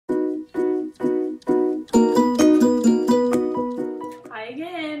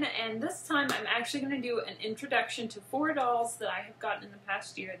actually going to do an introduction to 4 dolls that I have gotten in the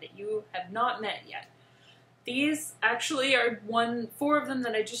past year that you have not met yet. These actually are 4 of them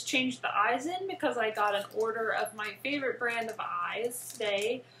that I just changed the eyes in because I got an order of my favorite brand of eyes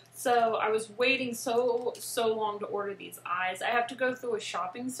today. So I was waiting so long to order these eyes. I have to go through a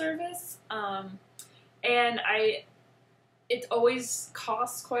shopping service, and it always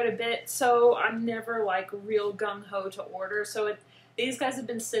costs quite a bit, so I'm never like real gung-ho to order. So these guys have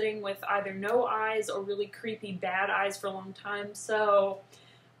been sitting with either no eyes or really creepy bad eyes for a long time, so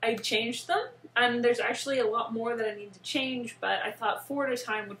I changed them, and there's actually a lot more that I need to change, but I thought 4 at a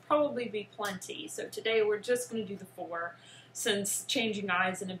time would probably be plenty. So today we're just going to do the 4, since changing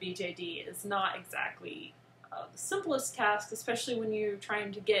eyes in a BJD is not exactly the simplest task, especially when you're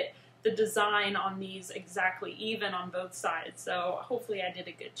trying to get the design on these exactly even on both sides. So hopefully I did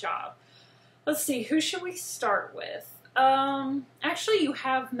a good job. Let's see, who should we start with? Actually, you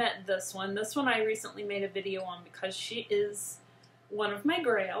have met this one. This one I recently made a video on because she is one of my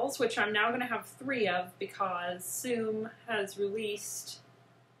grails, which I'm now going to have 3 of because Zoom has released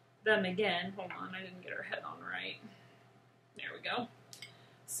them again. Hold on, I didn't get her head on right. There we go.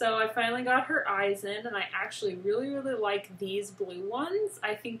 So I finally got her eyes in, and I actually really like these blue ones.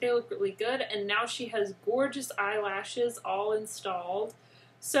 I think they look really good, and now she has gorgeous eyelashes all installed.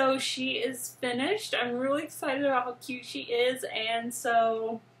 So she is finished. I'm really excited about how cute she is, and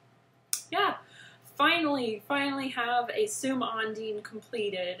so yeah, finally have a Sum Ondine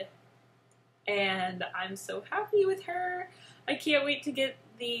completed, and I'm so happy with her. I can't wait to get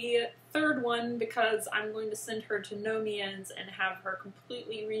the 3rd one because I'm going to send her to Nomien's and have her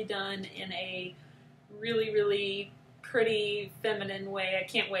completely redone in a really pretty feminine way. I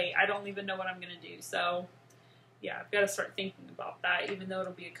can't wait. I don't even know what I'm going to do. So yeah, I've got to start thinking about that, even though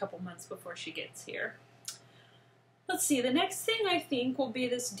it'll be a couple months before she gets here. Let's see, the next thing I think will be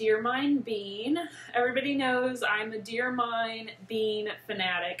this Dear Mine Bean. Everybody knows I'm a Dear Mine Bean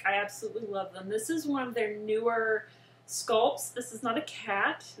fanatic. I absolutely love them. This is one of their newer sculpts. This is not a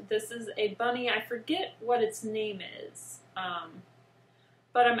cat. This is a bunny. I forget what its name is.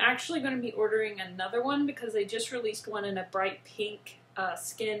 But I'm actually going to be ordering another one because they just released one in a bright pink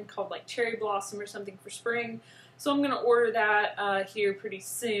skin called like Cherry Blossom or something for spring. So I'm going to order that here pretty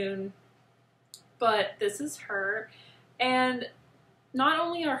soon. But this is her. And not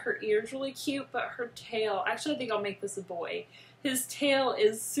only are her ears really cute, but her tail. Actually, I think I'll make this a boy. His tail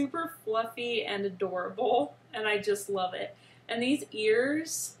is super fluffy and adorable, and I just love it. And these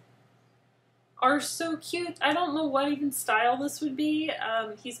ears are so cute. I don't know what even style this would be.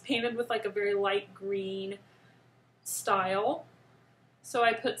 He's painted with like a very light green style. So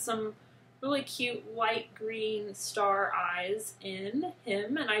I put some really cute light green star eyes in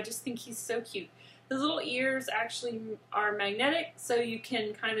him, and I just think he's so cute. His little ears actually are magnetic, so you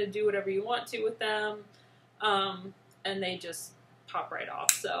can kind of do whatever you want to with them. And they just pop right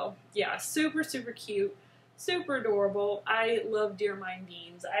off. So yeah, super cute, super adorable. I love Dear Mine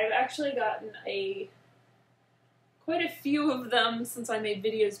Beans. I've actually gotten quite a few of them since I made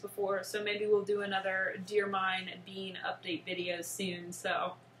videos before, so maybe we'll do another Dear Mine Bean update video soon.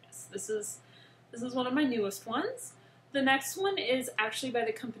 So yes, this is one of my newest ones. The next one is actually by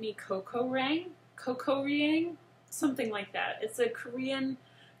the company Kokorang, something like that. It's a Korean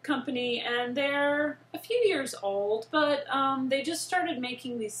company, and they're a few years old, but they just started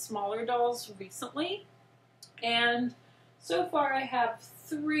making these smaller dolls recently, and so far I have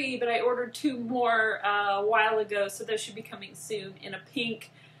 3, but I ordered 2 more a while ago, so those should be coming soon in a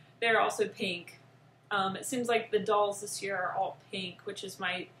pink. They're also pink. It seems like the dolls this year are all pink, which is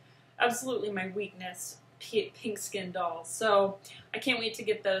absolutely my weakness, pink skin dolls. So I can't wait to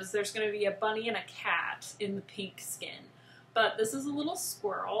get those. There's going to be a bunny and a cat in the pink skin. But this is a little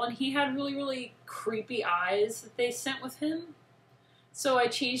squirrel, and he had really creepy eyes that they sent with him. So I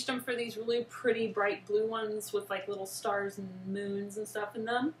changed them for these really pretty bright blue ones with like little stars and moons and stuff in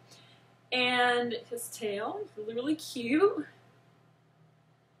them. And his tail is really cute.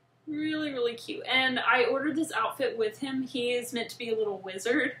 Really cute. And I ordered this outfit with him. He is meant to be a little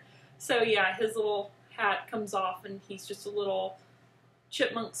wizard. So yeah, his little hat comes off and he's just a little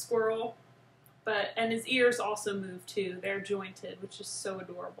chipmunk squirrel. And his ears also move too. They're jointed, which is so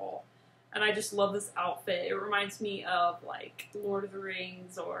adorable. And I just love this outfit. It reminds me of like Lord of the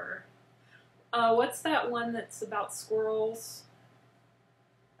Rings, or what's that one that's about squirrels?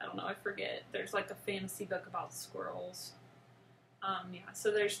 I don't know, I forget. There's like a fantasy book about squirrels. Yeah,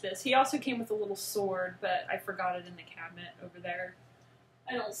 so there's this. He also came with a little sword, but I forgot it in the cabinet over there.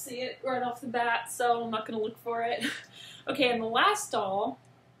 I don't see it right off the bat, so I'm not going to look for it. Okay, and the last doll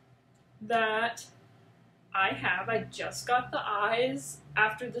that I have. I just got the eyes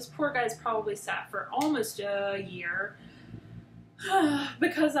after this poor guy's probably sat for almost a year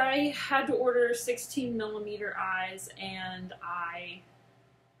because I had to order 16mm eyes, and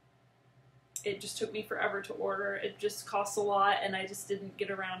it just took me forever to order. It just costs a lot, and I just didn't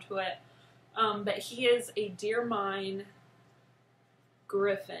get around to it. But he is a Dear Mine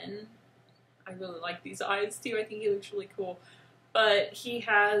Griffin. I really like these eyes too. I think he looks really cool. But he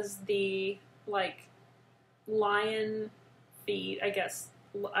has the, like, lion feet, I guess.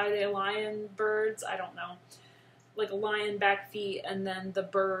 Are they lion birds? I don't know. Like a lion back feet, and then the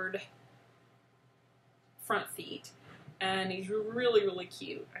bird front feet. And he's really, really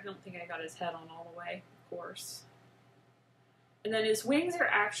cute. I don't think I got his head on all the way, of course. And then his wings are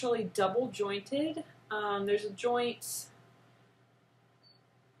actually double jointed. There's a joint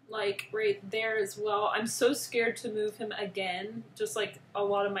like right there as well. I'm so scared to move him again, just like a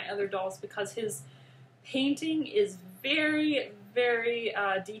lot of my other dolls, because his painting is very, very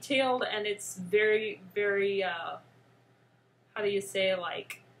detailed, and it's very, very, how do you say,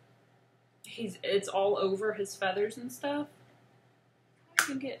 like, it's all over his feathers and stuff. I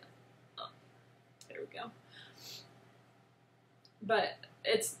can get, oh, there we go. But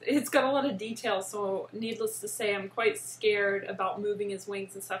it's got a lot of detail, so needless to say, I'm quite scared about moving his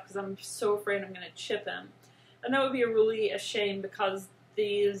wings and stuff because I'm so afraid I'm going to chip him. And that would be really a shame because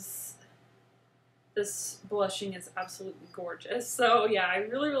this blushing is absolutely gorgeous. So yeah, I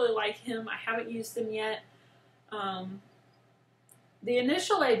really, really like him. I haven't used him yet. The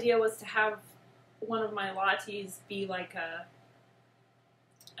initial idea was to have one of my Lotties be like a,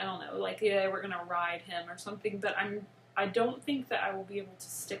 I don't know, like they were going to ride him or something, but I don't think that I will be able to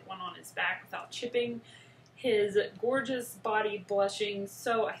stick one on his back without chipping his gorgeous body blushing,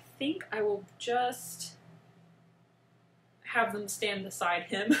 so I think I will just have them stand beside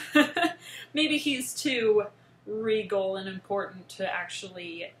him. Maybe he's too regal and important to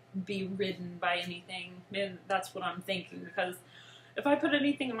actually be ridden by anything, and that's what I'm thinking, because if I put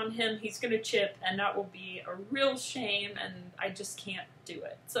anything on him, he's going to chip, and that will be a real shame, and I just can't do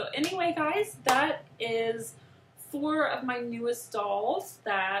it. So anyway, guys, that is 4 of my newest dolls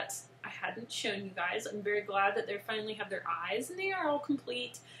that I hadn't shown you guys. I'm very glad that they finally have their eyes, and they are all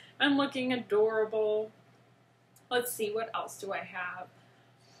complete and looking adorable. Let's see, what else do I have?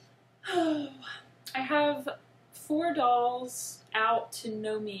 I have 4 dolls out to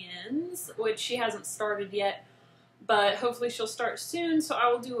Nomien's, which she hasn't started yet, but hopefully she'll start soon, so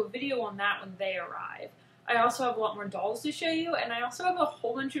I will do a video on that when they arrive. I also have a lot more dolls to show you, and I also have a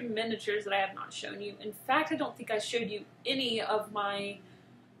whole bunch of miniatures that I have not shown you. In fact, I don't think I showed you any of my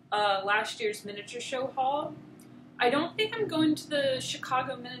last year's miniature show haul. I don't think I'm going to the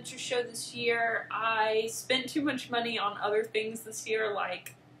Chicago Miniature Show this year. I spent too much money on other things this year.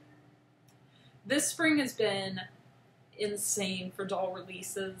 Like, this spring has been insane for doll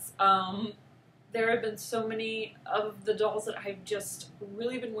releases. There have been so many of the dolls that I've just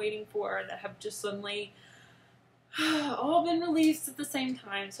really been waiting for that have just suddenly all been released at the same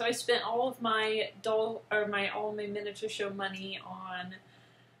time. So I spent all of my all my miniature show money on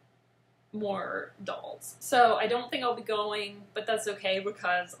more dolls. So I don't think I'll be going, but that's okay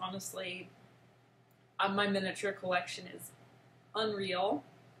because honestly, my miniature collection is unreal.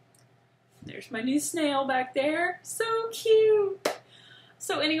 There's my new snail back there. So cute!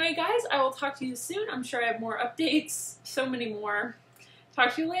 So anyway, guys, I will talk to you soon. I'm sure I have more updates. So many more.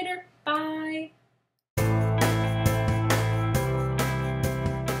 Talk to you later. Bye!